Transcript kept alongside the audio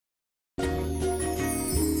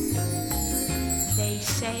They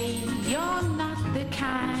say you're not the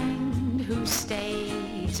kind who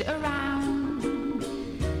stays around,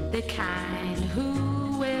 the kind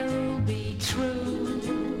who will be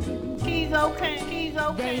true. He's okay. He's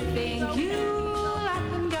okay. They think you'll up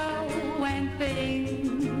and go when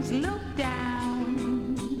things look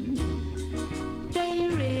down. They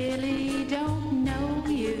really don't know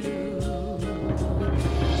you.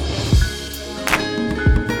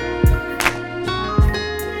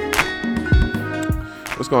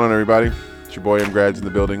 What's going on, everybody? It's your boy M Grads in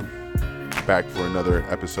the building, back for another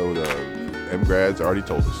episode of M Grads Already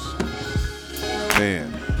Told Us.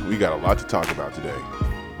 Man, we got a lot to talk about today.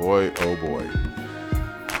 Boy, oh boy.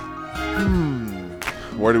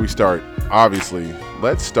 Where do we start? Obviously,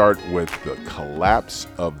 let's start with the collapse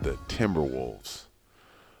of the Timberwolves.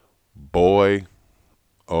 Boy,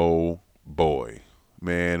 oh boy.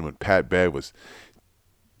 Man, when Pat Bev was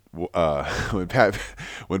when Pat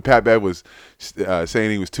Bev was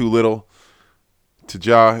saying he was too little to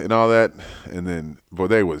Ja and all that, and then boy,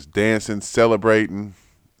 they was dancing, celebrating,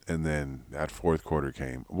 and then that fourth quarter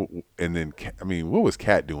came, and then I mean, what was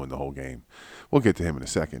Cat doing the whole game? We'll get to him in a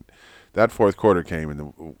second. That fourth quarter came,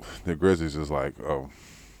 and the Grizzlies was like, oh,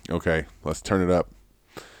 okay, let's turn it up,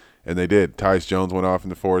 and they did. Tyus Jones went off in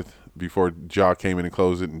the fourth before Ja came in and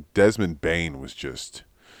closed it, and Desmond Bane was just.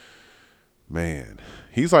 Man,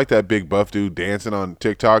 he's like that big buff dude dancing on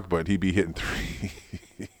TikTok, but he be hitting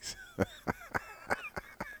threes.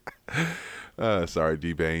 Sorry,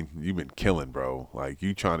 D-Bane. You've been killing, bro. Like,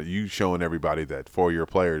 you showing everybody that four-year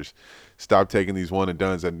players stop taking these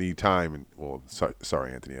one-and-dones that need time. And well,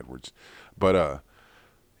 sorry, Anthony Edwards. But,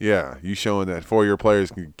 yeah, you showing that four-year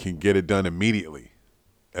players can get it done immediately.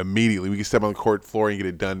 Immediately. We can step on the court floor and get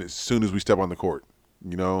it done as soon as we step on the court.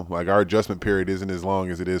 You know, like our adjustment period isn't as long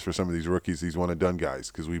as it is for some of these rookies, these one-and-done guys,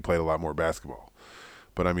 because we played a lot more basketball.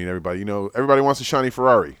 But, I mean, everybody wants a shiny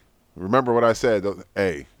Ferrari. Remember what I said.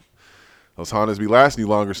 Hey, those Hondas be lasting you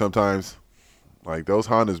longer sometimes. Like, those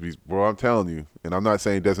Hondas be, well, I'm telling you. And I'm not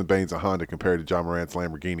saying Desmond Bane's a Honda compared to John Morant's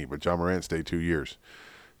Lamborghini, but John Morant stayed 2 years.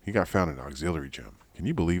 He got found in an auxiliary gym. Can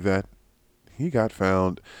you believe that? He got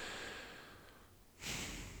found.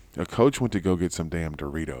 A coach went to go get some damn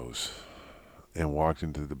Doritos and walked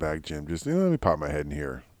into the back gym, just, let me pop my head in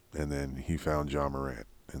here. And then he found John Morant,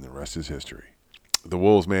 and the rest is history. The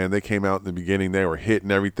Wolves, man, they came out in the beginning. They were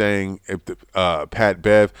hitting everything. Pat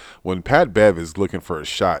Bev, when Pat Bev is looking for a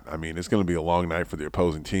shot, I mean, it's going to be a long night for the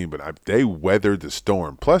opposing team, but they weathered the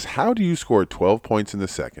storm. Plus, how do you score 12 points in the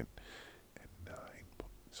second?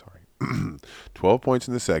 12 points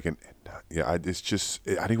in the second. Yeah, it's just,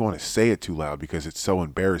 I didn't want to say it too loud because it's so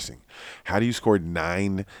embarrassing. How do you score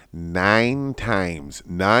nine times,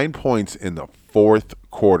 9 points in the fourth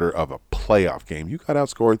quarter of a playoff game? You got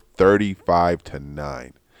outscored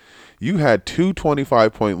 35-9. You had two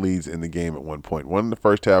 25-point leads in the game at one point, one in the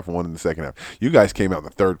first half and one in the second half. You guys came out in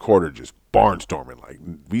the third quarter just barnstorming, like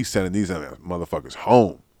we sending these motherfuckers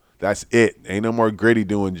home. That's it. Ain't no more gritty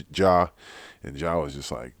doing Ja. And Ja was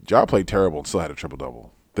just like, Ja played terrible and still had a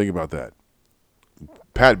triple-double. Think about that.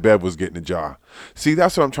 Pat Bev was getting a Ja. See,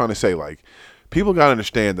 that's what I'm trying to say. Like, people got to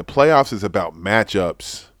understand the playoffs is about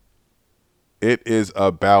matchups. It is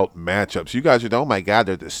about matchups. You guys are, oh, my God,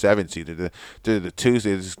 they're the 7th seed. They're the 2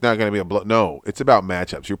 seed. It's not going to be a blow. No, it's about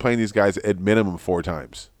matchups. You're playing these guys at minimum 4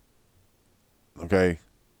 times. Okay?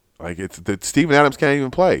 Like, it's that Steven Adams can't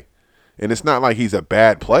even play. And it's not like he's a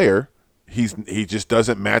bad player. He just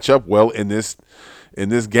doesn't match up well in this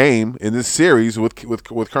game, in this series with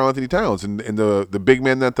Karl Anthony Towns and the big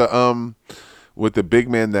man that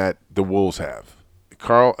the Wolves have.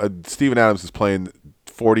 Steven Adams is playing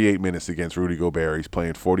 48 minutes against Rudy Gobert. He's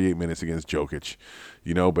playing 48 minutes against Jokic,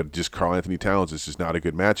 but just Karl Anthony Towns is just not a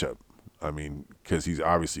good matchup. I mean, because he's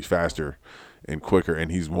obviously faster and quicker,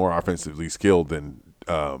 and he's more offensively skilled than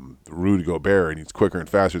Rudy Gobert, and he's quicker and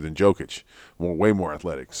faster than Jokic, way more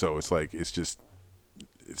athletic. So it's like it's just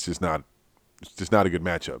not a good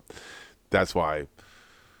matchup. That's why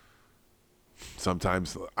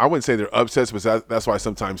sometimes I wouldn't say they're upsets, but that's why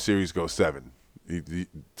sometimes series go 7.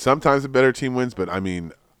 Sometimes the better team wins, but I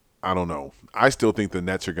mean, I don't know. I still think the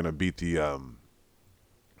Nets are going to beat the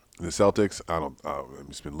Celtics.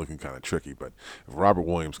 It's been looking kind of tricky, but if Robert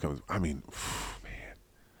Williams comes, I mean, man,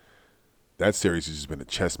 that series has just been a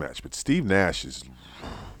chess match. But Steve Nash is,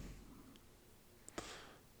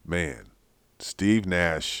 man, Steve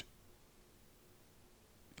Nash.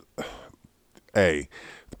 Hey,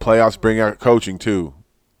 the playoffs bring out coaching too.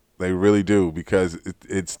 They really do, because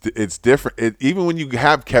it's different. Even when you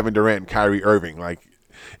have Kevin Durant and Kyrie Irving, like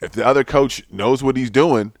if the other coach knows what he's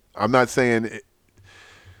doing, I'm not saying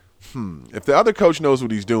if the other coach knows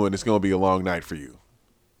what he's doing, it's going to be a long night for you.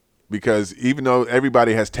 Because even though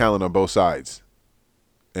everybody has talent on both sides,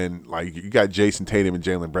 and like you got Jason Tatum and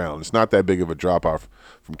Jaylen Brown, it's not that big of a drop off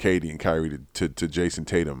from KD and Kyrie to Jason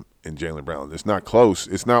Tatum and Jaylen Brown. It's not close.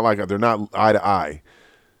 It's not like they're not eye to eye.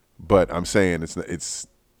 But I'm saying it's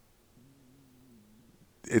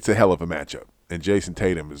a hell of a matchup, and Jason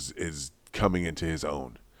Tatum is coming into his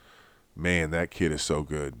own. Man, that kid is so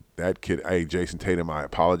good. That kid, hey, Jason Tatum, I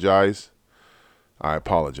apologize,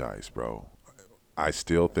 bro. I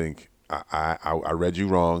still think I read you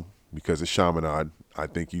wrong because of Chaminade. I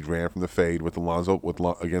think you ran from the fade with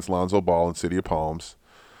against Lonzo Ball in City of Palms.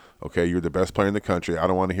 Okay, you're the best player in the country. I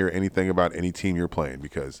don't want to hear anything about any team you're playing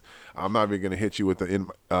because I'm not even going to hit you with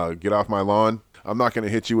the get off my lawn. I'm not going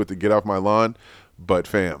to hit you with the get off my lawn. But,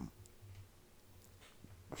 fam,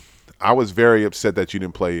 I was very upset that you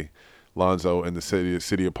didn't play Lonzo in the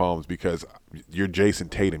City of Palms because you're Jason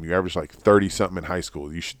Tatum. You averaged like 30-something in high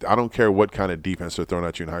school. I don't care what kind of defense they're throwing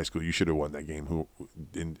at you in high school. You should have won that game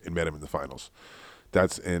and met him in the finals.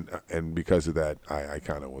 And because of that, I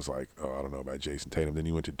kind of was like, oh, I don't know about Jason Tatum. Then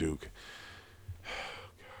he went to Duke.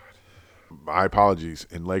 My apologies.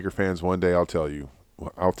 And Laker fans, one day I'll tell you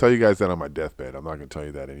guys that on my deathbed. I'm not going to tell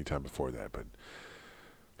you that anytime before that. But,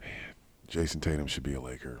 man, Jason Tatum should be a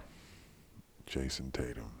Laker. Jason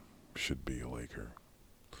Tatum should be a Laker.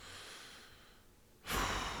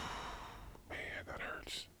 Man, that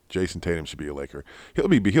hurts. Jason Tatum should be a Laker. He'll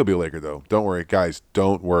be a Laker though. Don't worry, guys.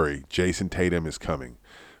 Don't worry. Jason Tatum is coming.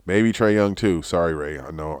 Maybe Trae Young too. Sorry, Ray.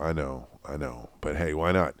 I know. But hey,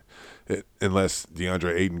 why not? Unless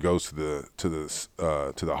DeAndre Ayton goes to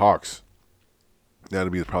the Hawks, that'll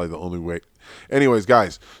be probably the only way. Anyways,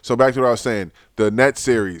 guys. So back to what I was saying. The Nets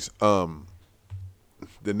series, the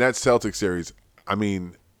Nets Celtics series. I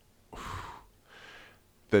mean,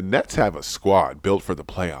 the Nets have a squad built for the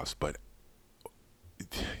playoffs, but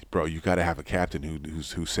bro, you got to have a captain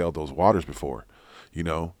who sailed those waters before. You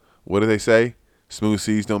know, what do they say? Smooth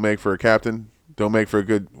seas don't make for a captain. Don't make for a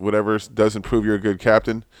good whatever. Doesn't prove you're a good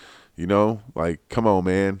captain. You know, like come on,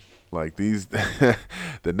 man. Like these, the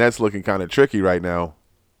Nets looking kind of tricky right now.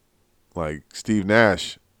 Like Steve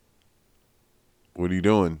Nash. What are you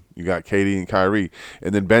doing? You got KD and Kyrie,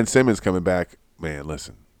 and then Ben Simmons coming back. Man,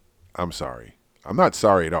 listen, I'm sorry. I'm not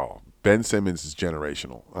sorry at all. Ben Simmons is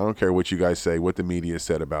generational. I don't care what you guys say, what the media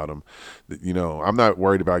said about him. You know, I'm not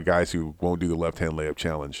worried about guys who won't do the left-hand layup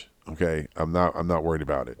challenge. Okay, I'm not worried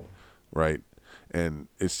about it, right? And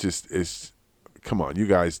it's come on, you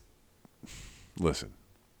guys, listen.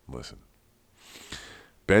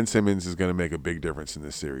 Ben Simmons is going to make a big difference in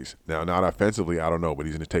this series. Now, not offensively, I don't know, but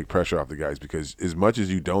he's going to take pressure off the guys because as much as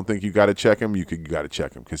you don't think you got to check him, you got to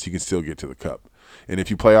check him because he can still get to the cup. And if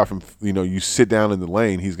you play off him, you know, you sit down in the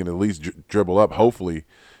lane, he's going to at least dribble up, hopefully.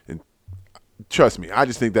 And trust me, I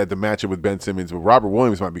just think that the matchup with Ben Simmons, but Robert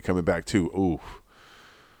Williams might be coming back too. Ooh,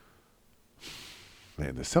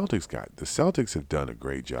 man, the Celtics have done a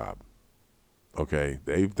great job. Okay,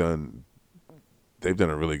 they've done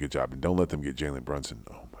a really good job, and don't let them get Jalen Brunson.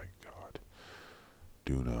 Oh my God,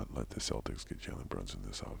 do not let the Celtics get Jalen Brunson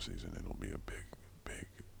this offseason. It'll be a big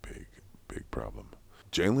problem.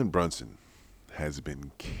 Jalen Brunson has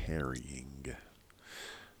been carrying,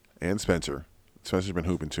 and Spencer's been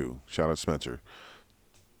hooping too. Shout out Spencer.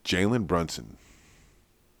 Jalen Brunson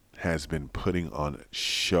has been putting on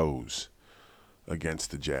shows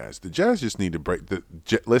against the Jazz. The Jazz just need to break the.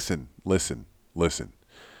 Listen.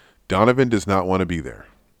 Donovan does not want to be there.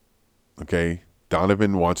 Okay,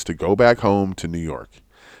 Donovan wants to go back home to New York.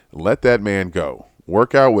 Let that man go.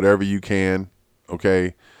 Work out whatever you can.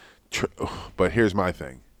 Okay, but here's my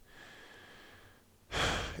thing.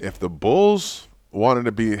 If the Bulls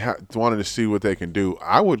wanted to see what they can do,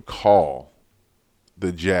 I would call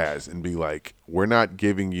the Jazz and be like, "We're not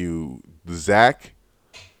giving you Zach,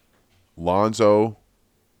 Lonzo,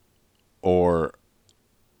 or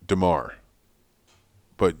DeMar,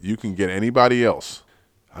 but you can get anybody else."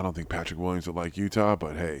 I don't think Patrick Williams would like Utah,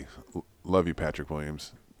 but hey, love you, Patrick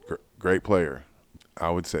Williams, great player. I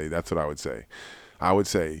would say that's what I would say. I would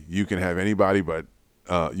say you can have anybody, but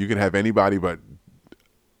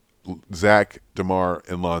Zach, DeMar,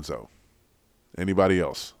 and Lonzo. Anybody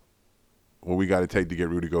else? What we got to take to get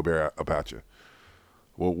Rudy Gobert up at you?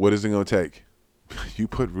 Well, what is it going to take? You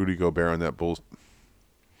put Rudy Gobert on that Bulls.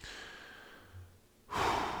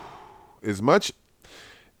 As much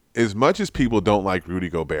as people don't like Rudy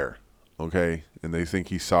Gobert, okay, and they think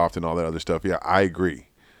he's soft and all that other stuff, yeah, I agree.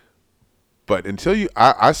 But until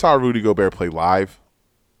I saw Rudy Gobert play live,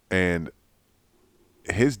 and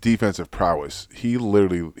his defensive prowess, he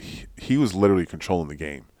was literally controlling the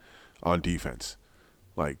game on defense.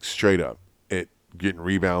 like straight up. It getting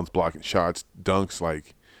rebounds, blocking shots, dunks.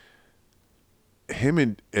 Like him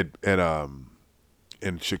in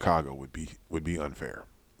Chicago would be unfair,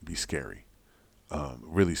 would be scary,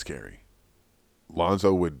 really scary.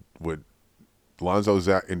 Lonzo Lonzo,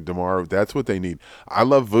 Zach, and DeMar. That's what they need. I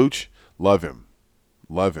love Vooch, love him,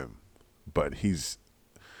 but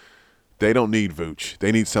they don't need Vooch.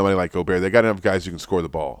 They need somebody like Gobert. They got enough guys who can score the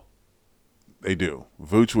ball. They do.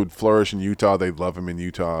 Vooch would flourish in Utah. They'd love him in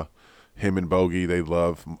Utah. Him and Bogey, they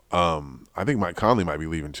love. I think Mike Conley might be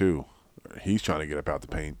leaving too. He's trying to get up out the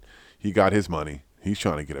paint. He got his money. He's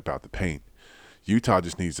trying to get up out the paint. Utah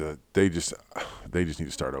just needs they just need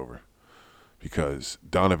to start over because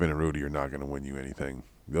Donovan and Rudy are not going to win you anything.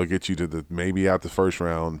 They'll get you to maybe out the first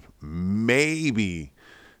round, maybe.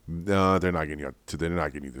 No, they're not getting you. They're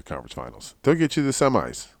not getting you to the conference finals. They'll get you to the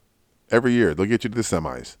semis every year. They'll get you to the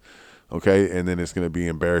semis, okay, and then it's going to be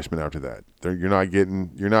embarrassment after that. You're not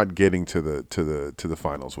getting to the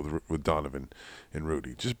finals with Donovan and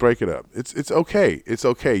Rudy. Just break it up. It's okay. It's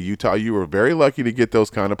okay. Utah, you were very lucky to get those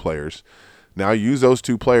kind of players. Now use those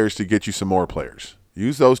 2 players to get you some more players.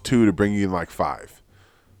 Use those 2 to bring you in like 5,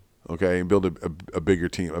 okay, and build a bigger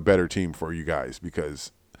team, a better team for you guys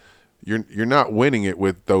because. You're not winning it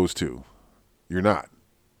with those 2. You're not.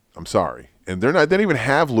 I'm sorry. And they don't even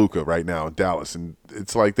have Luka right now in Dallas. And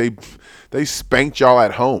it's like they spanked y'all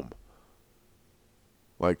at home.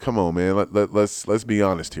 Like, come on, man. Let's be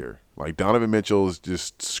honest here. Like Donovan Mitchell is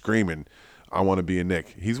just screaming, I want to be a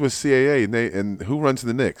Knick. He's with CAA and who runs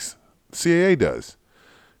the Knicks? CAA does.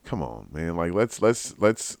 Come on, man. Like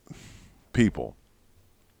let's people.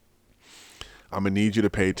 I'm gonna need you to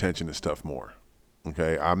pay attention to stuff more.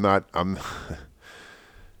 Okay, I'm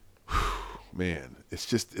man, it's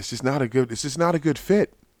just not a good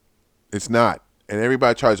fit. It's not. And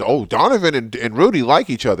everybody tries, Donovan and Rudy like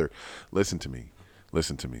each other. Listen to me.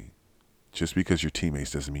 Just because you're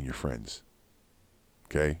teammates doesn't mean you're friends.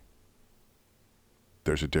 Okay?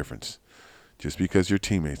 There's a difference. Just because you're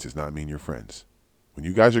teammates does not mean you're friends. When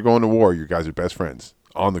you guys are going to war, you guys are best friends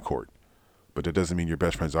on the court. But that doesn't mean you're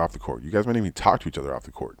best friends off the court. You guys might even talk to each other off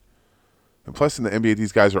the court. And plus, in the NBA,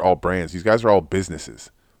 these guys are all brands. These guys are all businesses.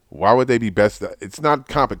 Why would they be best? It's not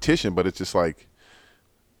competition, but it's just like,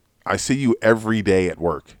 I see you every day at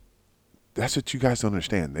work. That's what you guys don't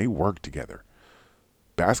understand. They work together.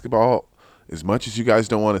 Basketball, as much as you guys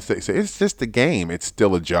don't want to say it's just a game, it's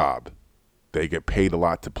still a job. They get paid a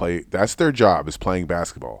lot to play. That's their job, is playing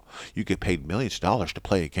basketball. You get paid millions of dollars to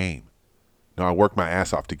play a game. No, I work my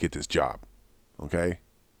ass off to get this job. Okay?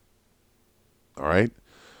 All right?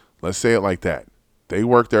 Let's say it like that. They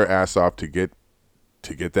work their ass off to get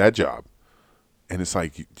that job. And it's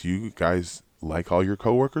like, do you guys like all your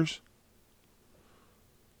coworkers?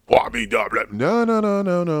 Well, I mean,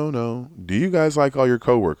 no. Do you guys like all your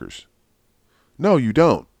coworkers? No, you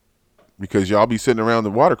don't. Because y'all be sitting around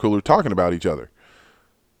the water cooler talking about each other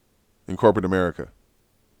in corporate America.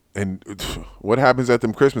 And what happens at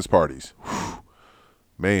them Christmas parties?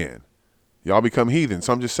 Man, y'all become heathens.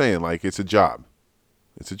 So I'm just saying, like, it's a job.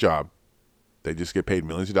 It's a job. They just get paid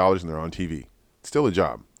millions of dollars and they're on TV. It's still a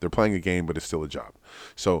job. They're playing a game, but it's still a job.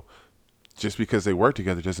 So just because they work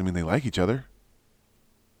together doesn't mean they like each other.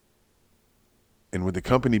 And would the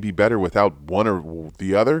company be better without one or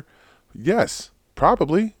the other? Yes,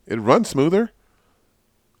 probably. It'd run smoother.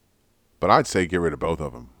 But I'd say get rid of both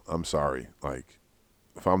of them. I'm sorry. Like,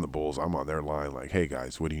 if I'm the Bulls, I'm on their line like, hey,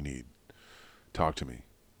 guys, what do you need? Talk to me.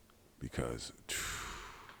 Because,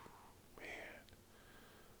 man,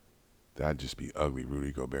 that'd just be ugly,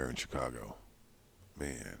 Rudy Gobert in Chicago.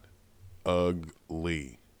 Man,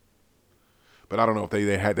 ugly. But I don't know if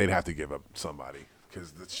they'd have to give up somebody.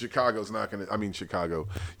 Because Chicago's not going to – I mean,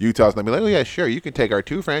 Utah's not going to be like, oh, yeah, sure, you can take our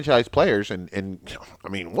 2 franchise players and I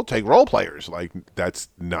mean, we'll take role players. Like, that's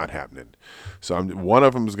not happening. So one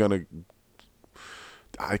of them is going to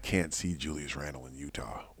 – I can't see Julius Randle in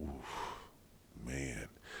Utah. Oof, man.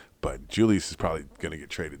 But Julius is probably going to get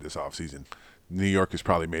traded this offseason. New York has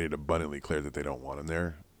probably made it abundantly clear that they don't want him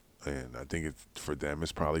there. And I think for them,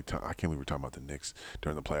 it's probably time. I can't believe we're talking about the Knicks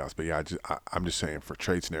during the playoffs. But, yeah, I'm just saying for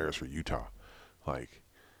trade scenarios for Utah, like,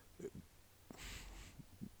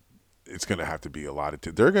 it's going to have to be a lot of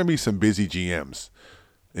there are going to be some busy GMs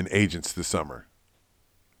and agents this summer.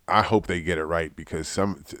 I hope they get it right because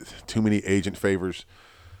too many agent favors.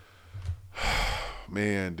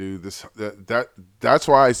 Man, dude, that's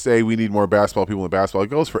why I say we need more basketball people in basketball. It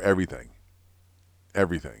goes for everything.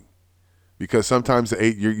 Everything. Because sometimes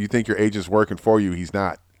you think your agent's working for you. He's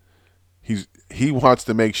not. He wants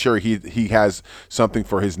to make sure he has something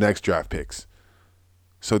for his next draft picks.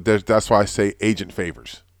 So that's why I say agent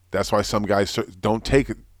favors. That's why some guys don't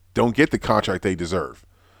get the contract they deserve.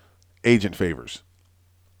 Agent favors.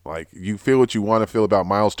 Like, you feel what you want to feel about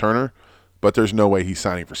Miles Turner, but there's no way he's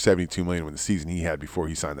signing for $72 million when the season he had before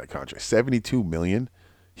he signed that contract. $72 million?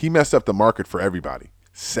 He messed up the market for everybody.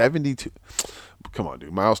 72. Come on,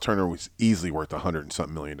 dude. Miles Turner was easily worth $100 and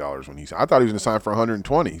something million when he signed. I thought he was going to sign for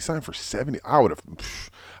 120. He signed for 70. I'd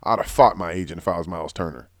have fought my agent if I was Miles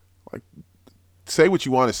Turner. Like, say what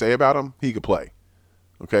you want to say about him, he could play.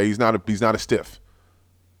 Okay, he's not a stiff.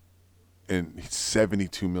 And he's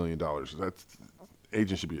 $72 million. That's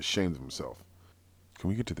agent should be ashamed of himself. Can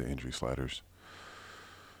we get to the injury sliders?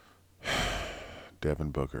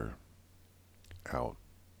 Devin Booker out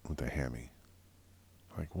with a hammy.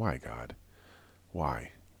 Like, why, God?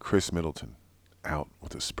 Why? Chris Middleton out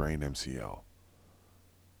with a sprained MCL.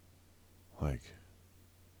 Like,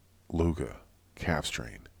 Luka, calf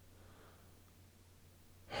strain.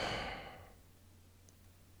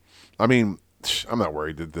 I mean, I'm not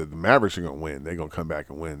worried. The Mavericks are going to win. They're going to come back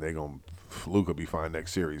and win. Luka be fine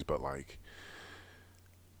next series, but like,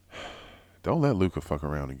 don't let Luka fuck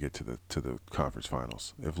around and get to the conference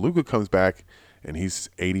finals. If Luka comes back and he's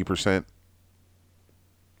 80%,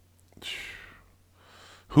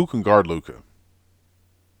 who can guard Luka?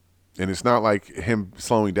 And it's not like him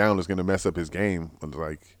slowing down is going to mess up his game.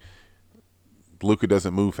 Like, Luka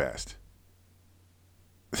doesn't move fast.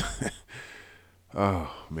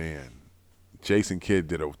 Oh man, Jason Kidd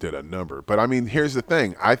did a number. But I mean, here's the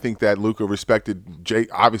thing. I think that Luka respected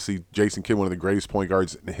obviously Jason Kidd, one of the greatest point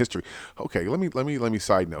guards in history. Okay, let me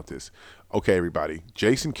side note this. Okay, everybody,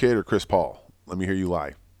 Jason Kidd or Chris Paul? Let me hear you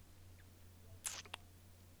lie.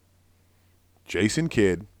 Jason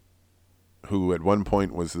Kidd, who at one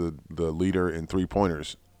point was the leader in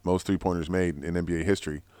three-pointers, most three-pointers made in NBA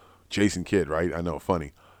history. Jason Kidd, right? I know,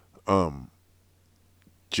 funny.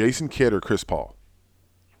 Jason Kidd or Chris Paul?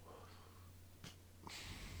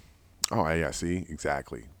 Oh, yeah, see?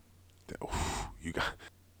 Exactly. You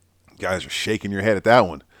guys are shaking your head at that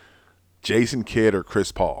one. Jason Kidd or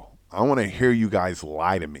Chris Paul? I want to hear you guys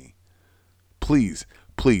lie to me. Please,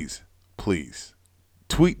 please, please.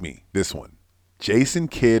 Tweet me this one. Jason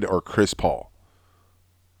Kidd or Chris Paul?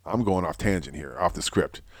 I'm going off tangent here, off the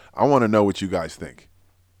script. I want to know what you guys think.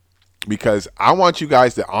 Because I want you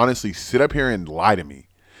guys to honestly sit up here and lie to me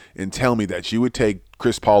and tell me that you would take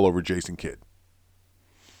Chris Paul over Jason Kidd.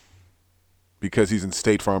 Because he's in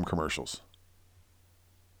State Farm commercials.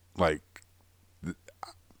 Like,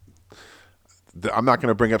 I'm not going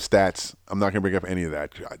to bring up stats. I'm not going to bring up any of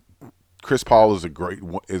that. Chris Paul is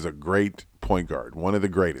a great point guard, one of the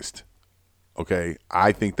greatest. Okay,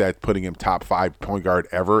 I think that putting him top 5 point guard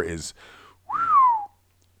ever is,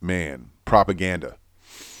 man, propaganda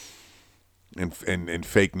and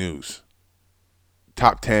fake news.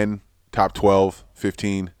 Top 10, top 12,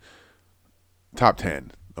 15, top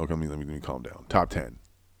 10. Okay, let me calm down. Top 10,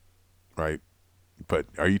 right? But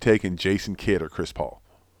are you taking Jason Kidd or Chris Paul?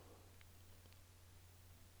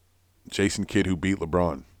 Jason Kidd, who beat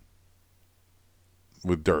LeBron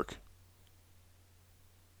with Dirk.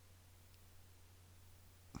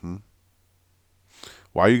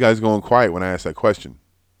 Why are you guys going quiet when I ask that question?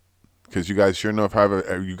 Because you guys sure enough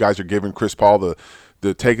you guys are giving Chris Paul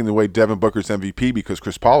the taking away Devin Booker's MVP because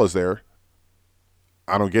Chris Paul is there.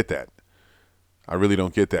 I don't get that. I really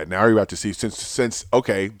don't get that. Now you're about to see since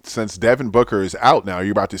Devin Booker is out now,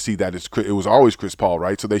 you're about to see that it was always Chris Paul,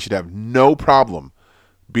 right? So they should have no problem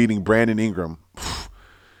beating Brandon Ingram.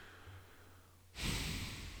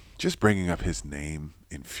 Just bringing up his name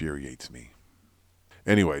infuriates me.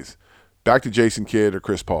 Anyways, back to Jason Kidd or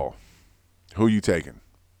Chris Paul. Who you taking?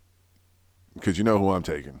 Because you know who I'm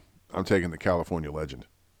taking. I'm taking the California legend.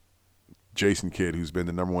 Jason Kidd, who's been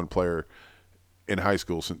the number one player in high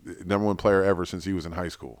school, number one player ever since he was in high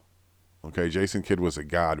school. Okay, Jason Kidd was a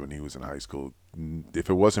god when he was in high school. If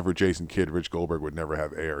it wasn't for Jason Kidd, Rich Goldberg would never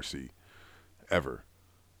have ARC. Ever.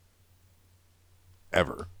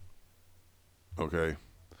 Ever. Okay.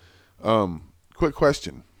 Quick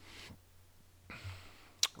question.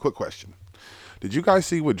 Did you guys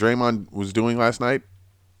see what Draymond was doing last night?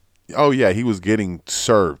 Oh, yeah, he was getting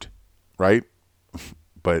served, right?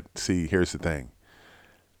 But see, here's the thing.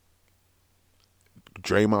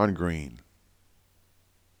 Draymond Green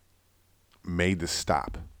made the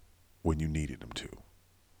stop when you needed him to. Do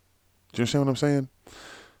you understand what I'm saying?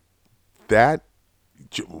 That,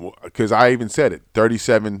 because I even said it,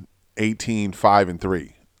 37, 18, 5, and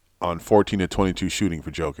 3 on 14 to 22 shooting for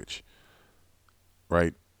Jokic,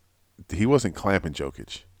 right? He wasn't clamping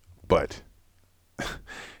Jokic, but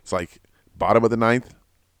it's like bottom of the ninth,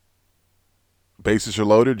 bases are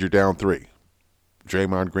loaded, you're down 3.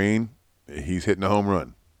 Draymond Green, he's hitting a home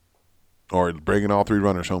run. or bringing all 3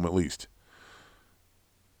 runners home at least.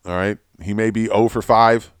 All right, he may be 0 for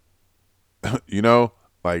 5, you know,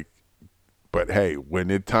 like, but hey, when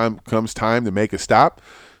it comes time to make a stop,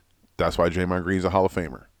 that's why Draymond Green's a Hall of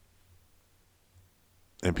Famer.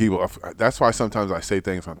 And people, that's why sometimes I say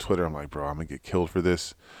things on Twitter. I'm like, bro, I'm gonna get killed for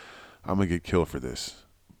this.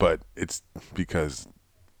 But it's because,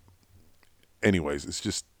 anyways, it's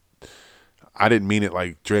just, I didn't mean it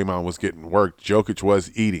like Draymond was getting worked. Jokic was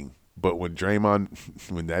eating. But when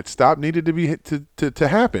that stop needed to be hit to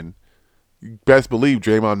happen, you best believe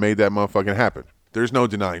Draymond made that motherfucking happen. There's no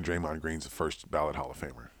denying Draymond Green's the first ballot Hall of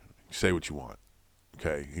Famer. Say what you want.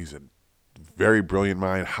 Okay, he's a very brilliant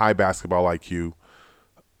mind, high basketball IQ,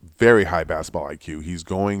 very high basketball IQ. He's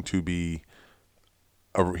going to be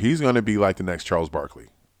like the next Charles Barkley.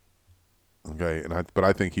 Okay, but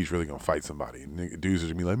I think he's really gonna fight somebody. And dudes are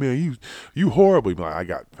gonna be like, man, you horrible. Like, I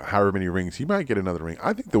got however many rings. He might get another ring.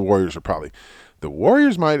 I think the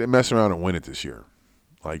Warriors might mess around and win it this year.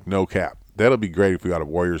 Like, no cap. That'll be great if we got a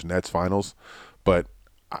Warriors Nets finals. But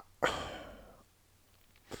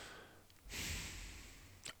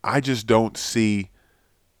I just don't see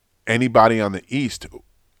anybody on the East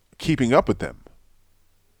keeping up with them.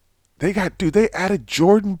 They added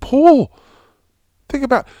Jordan Poole. Think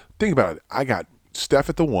about it. I got Steph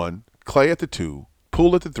at the 1, Clay at the 2,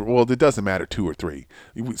 Poole at the 3. Well, it doesn't matter 2 or 3.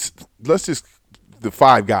 Let's just the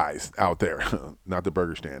 5 guys out there, not the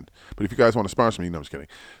burger stand. But if you guys want to sponsor me, no, I'm just kidding.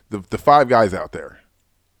 The 5 guys out there,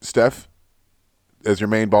 Steph as your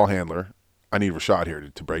main ball handler. I need Rashad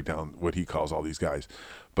here to break down what he calls all these guys.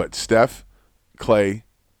 But Steph, Clay,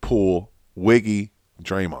 Poole, Wiggy,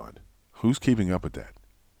 Draymond. Who's keeping up with that?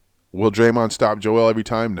 Will Draymond stop Joel every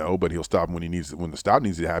time? No, but he'll stop him when the stop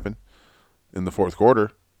needs to happen in the fourth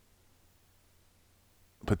quarter.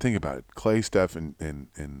 But think about it. Clay, Steph, and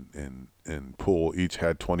Poole each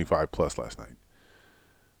had 25 plus last night.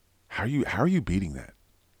 How are you beating that?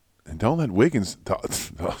 And don't let Wiggins,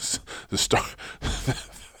 the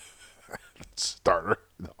starter,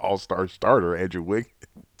 the all-star starter, Andrew Wiggins.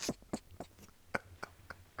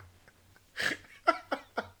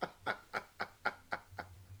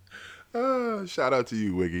 Shout out to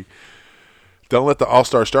you, Wiggy. Don't let the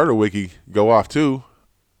all-star starter Wiggy go off too.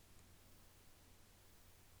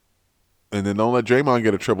 And then don't let Draymond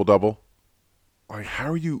get a triple-double. Like,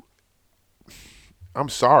 how are you? I'm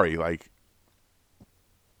sorry. Like,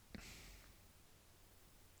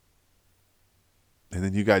 and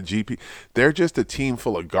then you got GP. They're just a team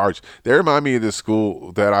full of guards. They remind me of this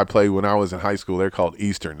school that I played when I was in high school. They're called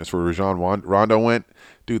Eastern. That's where Rajon Rondo went.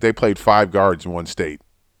 Dude, they played 5 guards in one state.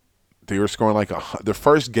 They were scoring like the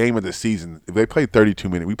first game of the season. They played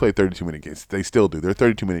 32-minute. We played 32-minute games. They still do. They're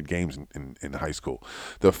 32-minute games in high school.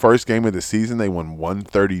 The first game of the season, they won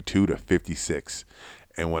 132-56.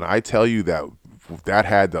 And when I tell you that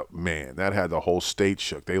had the whole state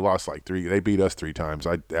shook. They lost like 3. They beat us 3 times.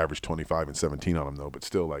 I averaged 25 and 17 on them though. But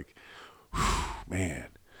still, like, whew, man,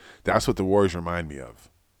 that's what the Warriors remind me of.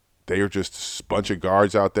 They are just a bunch of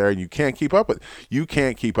guards out there, and you can't keep up with them.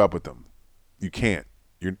 You can't.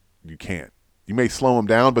 You can't. You may slow them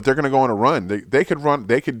down, but they're going to go on a run. They could run.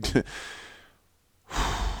 They could.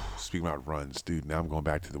 Speaking about runs, dude, now I'm going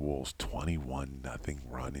back to the Wolves. 21-0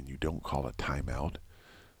 run, and you don't call a timeout?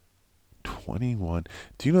 21.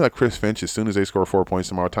 Do you know that Chris Finch, as soon as they score 4 points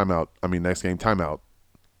tomorrow, next game, timeout.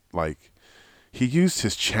 Like, he used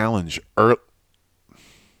his challenge early.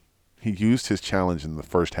 He used his challenge in the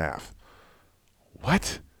first half.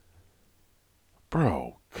 What?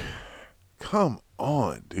 Bro, come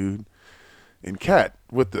on, dude. And Cat,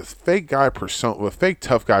 with the fake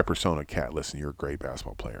tough guy persona, Cat, listen, you're a great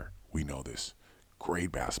basketball player. We know this.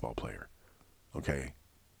 Great basketball player. Okay?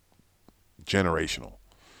 Generational.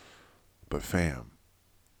 But fam,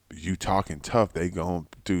 you talking tough, they going,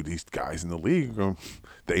 dude, these guys in the league,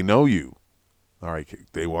 they know you. All right,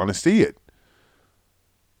 they want to see it.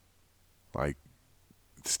 Like,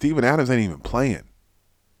 Steven Adams ain't even playing.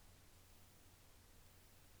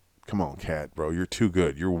 Come on, Cat, bro. You're too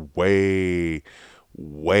good. You're way,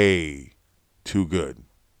 way too good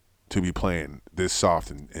to be playing this soft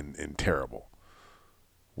and terrible.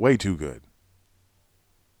 Way too good.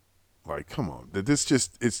 Like, come on.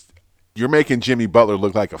 You're making Jimmy Butler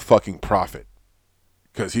look like a fucking prophet.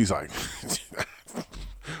 Because he's like,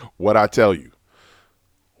 what I tell you?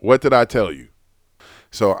 What did I tell you?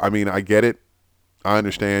 So, I mean, I get it. I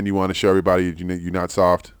understand you want to show everybody you're not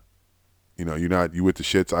soft. You know, you with the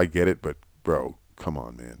shits. I get it, but bro, come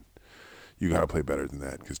on, man. You got to play better than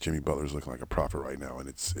that because Jimmy Butler's looking like a prophet right now, and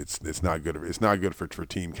it's not good. It's not good for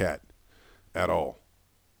Team Cat at all.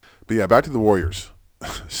 But yeah, back to the Warriors.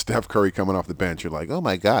 Steph Curry coming off the bench. You're like, oh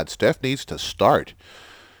my God, Steph needs to start.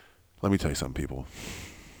 Let me tell you something, people.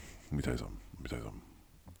 Let me tell you something.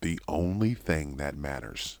 The only thing that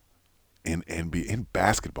matters in NBA, in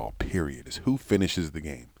basketball, period, is who finishes the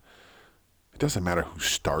game. It doesn't matter who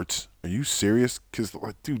starts. Are you serious? Because,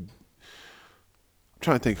 like, dude, I'm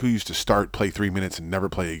trying to think who used to start, play 3 minutes, and never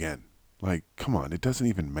play again. Like, come on, it doesn't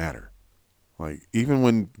even matter. Like, even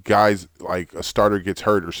when guys, like a starter gets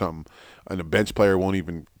hurt or something, and a bench player won't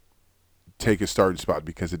even take his starting spot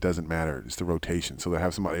because it doesn't matter. It's the rotation. So they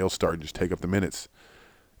have somebody else start and just take up the minutes.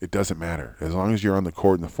 It doesn't matter. As long as you're on the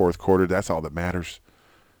court in the fourth quarter, that's all that matters.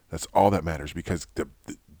 That's all that matters because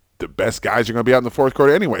the best guys are going to be out in the fourth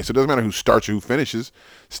quarter anyway. So it doesn't matter who starts or who finishes.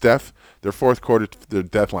 Steph, their fourth quarter, their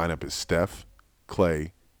death lineup is Steph,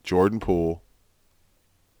 Clay, Jordan Poole,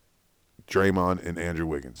 Draymond, and Andrew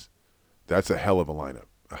Wiggins. That's a hell of a lineup.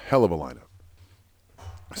 A hell of a lineup.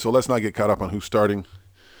 So let's not get caught up on who's starting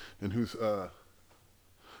and who's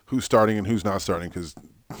starting and who's not starting because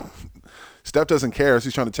Steph doesn't care. As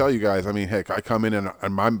he's trying to tell you guys. I mean, heck, I come in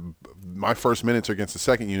and my first minutes are against the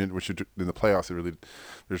second unit, which in the playoffs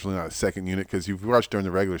there's really not a second unit because you've watched during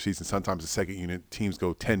the regular season. Sometimes the second unit teams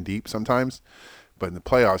go 10 deep sometimes, but in the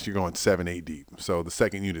playoffs you're going 7, 8 deep. So the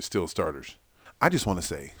second unit is still starters. I just want to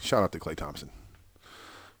say shout out to Klay Thompson.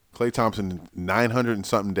 Klay Thompson, 900 and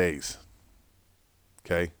something days.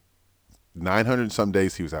 Okay, 900 and some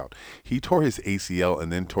days he was out. He tore his ACL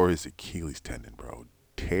and then tore his Achilles tendon, bro.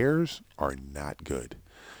 Tears are not good.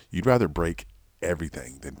 You'd rather break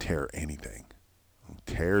everything than tear anything.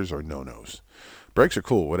 Tears are no-nos. Breaks are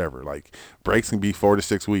cool, whatever. Like, breaks can be 4 to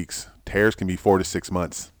 6 weeks. Tears can be 4 to 6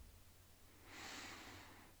 months.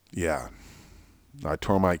 Yeah. I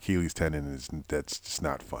tore my Achilles tendon, and that's just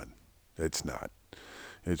not fun. It's not.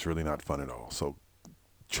 It's really not fun at all. So,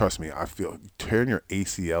 trust me, I feel tearing your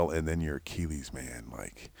ACL and then your Achilles, man.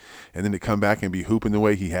 Like, and then to come back and be hooping the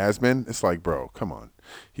way he has been, it's like, bro, come on.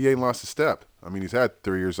 He ain't lost a step. I mean, he's had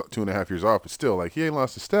 2.5 years off, but still, like, he ain't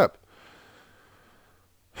lost a step.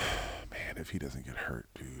 Man, if he doesn't get hurt,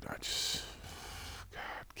 dude, God,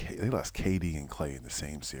 they lost KD and Clay in the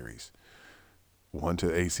same series. One to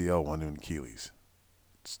ACL, one to Achilles.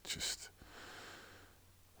 It's just,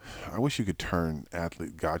 I wish you could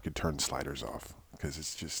God could turn sliders off. Because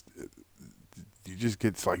it's just, you just get,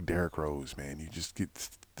 it's like Derrick Rose, man. You just get,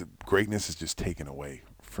 the greatness is just taken away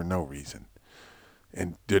for no reason.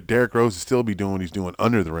 And Derrick Rose is still be doing what he's doing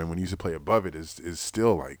under the rim when he used to play above it is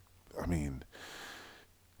still like, I mean,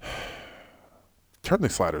 turn the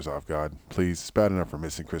sliders off, God, please. It's bad enough for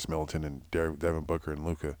missing Chris Middleton and Devin Booker and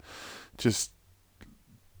Luka. Just,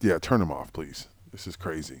 yeah, turn them off, please. This is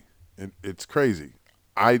crazy. It's crazy.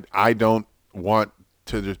 I don't want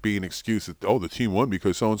to just be an excuse that, oh, the team won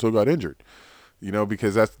because so-and-so got injured. You know,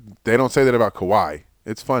 because they don't say that about Kawhi.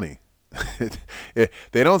 It's funny.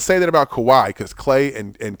 They don't say that about Kawhi because Clay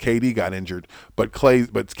and KD got injured, but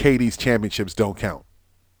KD's championships don't count.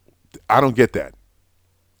 I don't get that.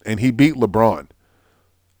 And he beat LeBron.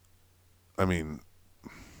 I mean,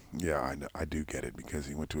 yeah, I do get it because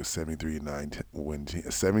he went to a 73-9 win team, a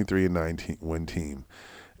 73-9 win team,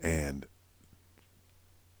 and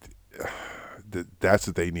that's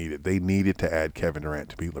what they needed. They needed to add Kevin Durant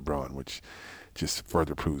to beat LeBron, which just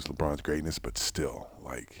further proves LeBron's greatness. But still,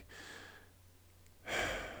 like,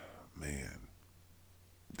 man,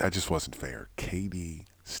 that just wasn't fair. KD,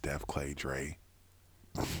 Steph, Clay, Dre.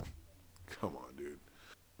 Come on, dude.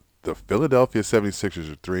 The Philadelphia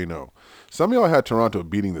 76ers are 3-0. Some of y'all had Toronto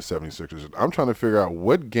beating the 76ers. I'm trying to figure out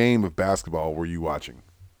what game of basketball were you watching?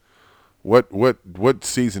 What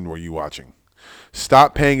season were you watching?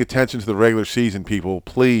 Stop paying attention to the regular season, people,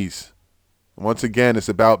 please. Once again, it's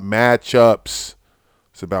about matchups.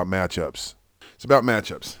 It's about matchups. It's about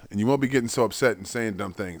matchups. And you won't be getting so upset and saying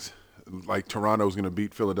dumb things like Toronto's going to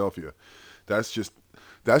beat Philadelphia. That's just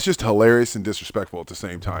hilarious and disrespectful at the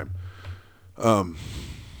same time.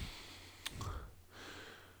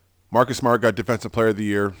 Marcus Smart got Defensive Player of the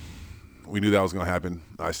Year. We knew that was going to happen.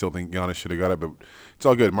 I still think Giannis should have got it, but it's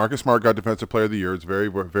all good. Marcus Smart got Defensive Player of the Year. It's very,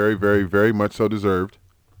 very, very, very much so deserved.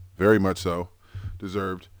 Very much so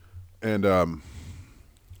deserved. And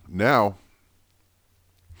now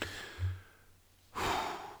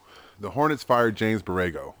the Hornets fired James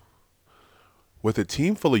Borrego. With a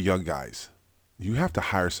team full of young guys, you have to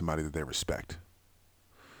hire somebody that they respect.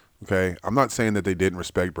 Okay? I'm not saying that they didn't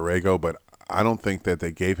respect Borrego, but I don't think that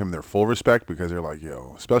they gave him their full respect because they're like,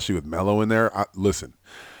 yo, especially with Melo in there. Listen,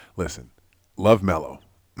 love Melo.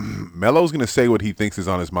 Melo's going to say what he thinks is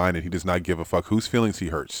on his mind, and he does not give a fuck whose feelings he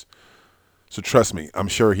hurts. So trust me, I'm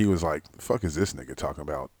sure he was like, the fuck is this nigga talking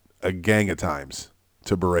about? A gang of times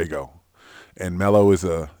to Borrego. and Melo is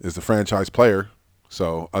a franchise player,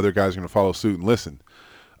 so other guys are going to follow suit and listen.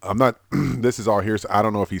 I'm not. This is all hearsay. I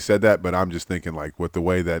don't know if he said that, but I'm just thinking like with the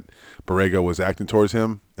way that Borrego was acting towards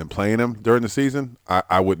him and playing him during the season,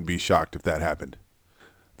 I wouldn't be shocked if that happened.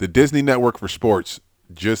 The Disney Network for Sports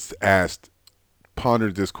just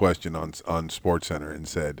pondered this question on SportsCenter and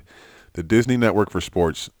said, the Disney Network for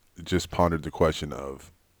Sports just pondered the question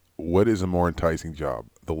of, what is a more enticing job,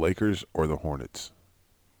 the Lakers or the Hornets?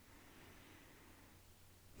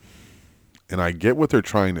 And I get what they're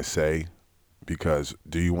trying to say, because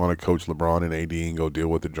do you want to coach LeBron and AD and go deal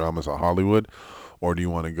with the dramas of Hollywood, or do you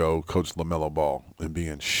want to go coach LaMelo Ball and be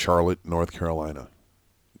in Charlotte, North Carolina,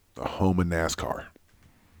 the home of NASCAR?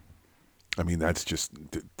 I mean, that's just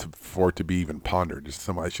for it to be even pondered. Just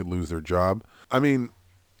somebody should lose their job. I mean,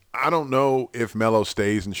 I don't know if Melo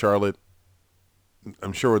stays in Charlotte.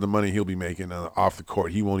 I'm sure with the money he'll be making off the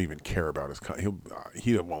court, he won't even care about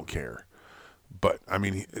he won't care. But I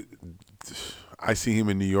mean, I see him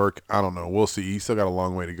in New York. I don't know. We'll see. He's still got a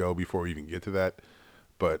long way to go before we even get to that.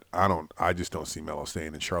 But I just don't see Melo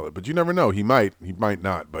staying in Charlotte. But you never know. He might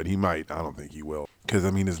not, but he might. I don't think he will. Because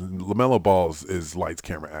I mean, his LaMelo Ball is lights,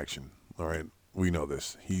 camera, action. All right, we know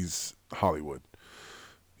this. He's Hollywood,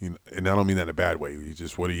 and I don't mean that in a bad way. He's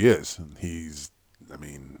just what he is. He's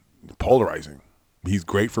polarizing. He's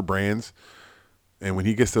great for brands, and when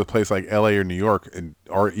he gets to a place like LA or New York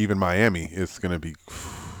or even Miami, it's gonna be,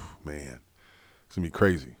 man, it's gonna be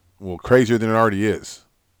crazy. Well, crazier than it already is.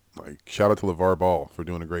 Like, shout out to LeVar Ball for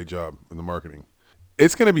doing a great job in the marketing.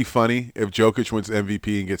 It's gonna be funny if Jokic wins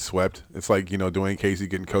MVP and gets swept. It's like, Dwayne Casey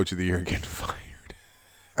getting Coach of the Year and getting fired.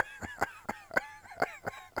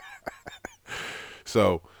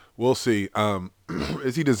 So we'll see.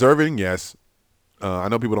 Is he deserving? Yes. I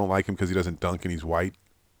know people don't like him because he doesn't dunk and he's white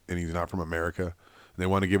and he's not from America. And they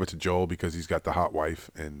want to give it to Joel because he's got the hot wife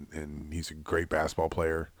and he's a great basketball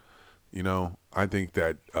player. I think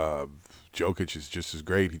that Jokic is just as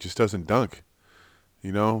great. He just doesn't dunk.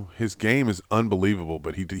 His game is unbelievable,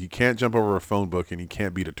 but he can't jump over a phone book and he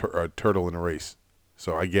can't beat a turtle in a race.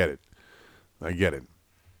 So I get it.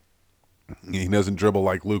 He doesn't dribble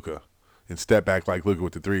like Luka and step back like Luka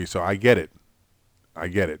with the three. So I get it.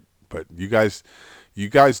 But you guys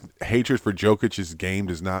hatred for Jokic's game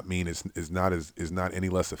does not mean is not any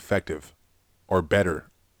less effective or better,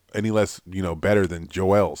 any less better than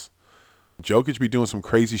Joel's. Jokic be doing some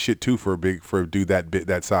crazy shit too for a dude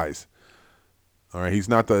that size. All right,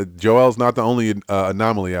 Joel's not the only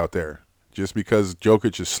anomaly out there. Just because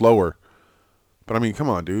Jokic is slower, but I mean, come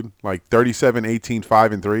on, dude. Like 37, 18,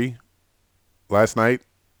 5, and 3 last night.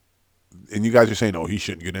 And you guys are saying, oh, he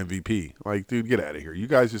shouldn't get MVP. Like, dude, get out of here. You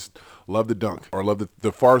guys just love the dunk or love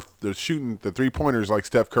the shooting the 3-pointers like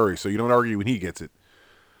Steph Curry, so you don't argue when he gets it.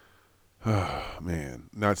 Man,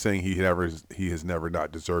 not saying he has never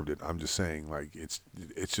not deserved it. I'm just saying, like, it's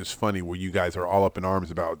just funny where you guys are all up in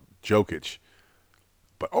arms about Jokic.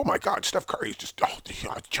 But, oh, my God, Steph Curry's just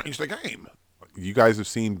changed the game. You guys have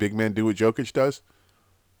seen big men do what Jokic does?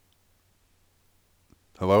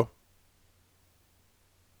 Hello?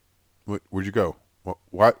 Where'd you go?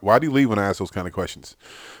 Why do you leave when I ask those kind of questions?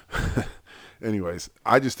 Anyways,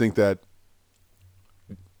 I just think that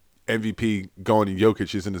MVP going to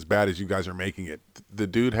Jokic isn't as bad as you guys are making it. The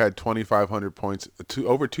dude had 2,500 points,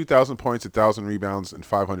 over 2,000 points, 1,000 rebounds, and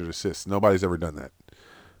 500 assists. Nobody's ever done that.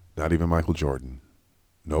 Not even Michael Jordan.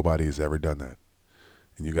 Nobody has ever done that.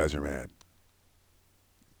 And you guys are mad.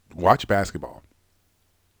 Watch basketball.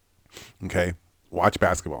 Okay? Watch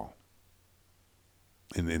basketball.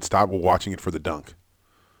 And stop watching it for the dunk.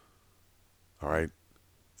 All right?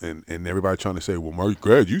 And everybody trying to say, well, Mark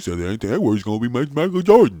Grad, you said that word's going to be Michael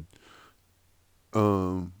Jordan.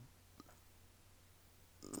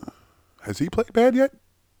 Has he played bad yet?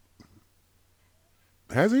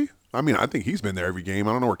 Has he? I mean, I think he's been there every game.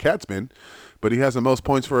 I don't know where Cat's been, but he has the most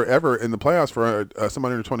points ever in the playoffs for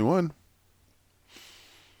somebody under 21.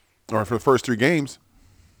 Or for the first 3 games.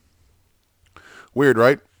 Weird,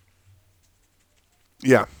 right?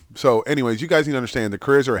 Yeah. So, anyways, you guys need to understand the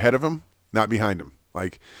careers are ahead of him, not behind him.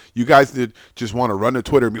 Like, you guys did just want to run to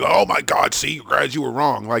Twitter and be like, oh, my God, see, guys, you were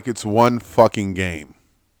wrong. Like, it's one fucking game.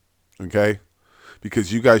 Okay?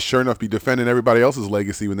 Because you guys sure enough be defending everybody else's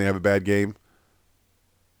legacy when they have a bad game.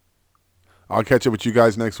 I'll catch up with you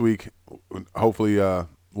guys next week. Hopefully,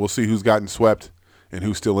 we'll see who's gotten swept and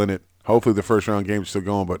who's still in it. Hopefully, the first round game's still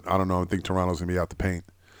going, but I don't know. I think Toronto's going to be out the paint.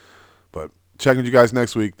 But checking with you guys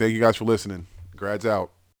next week. Thank you guys for listening. Grads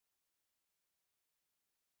out.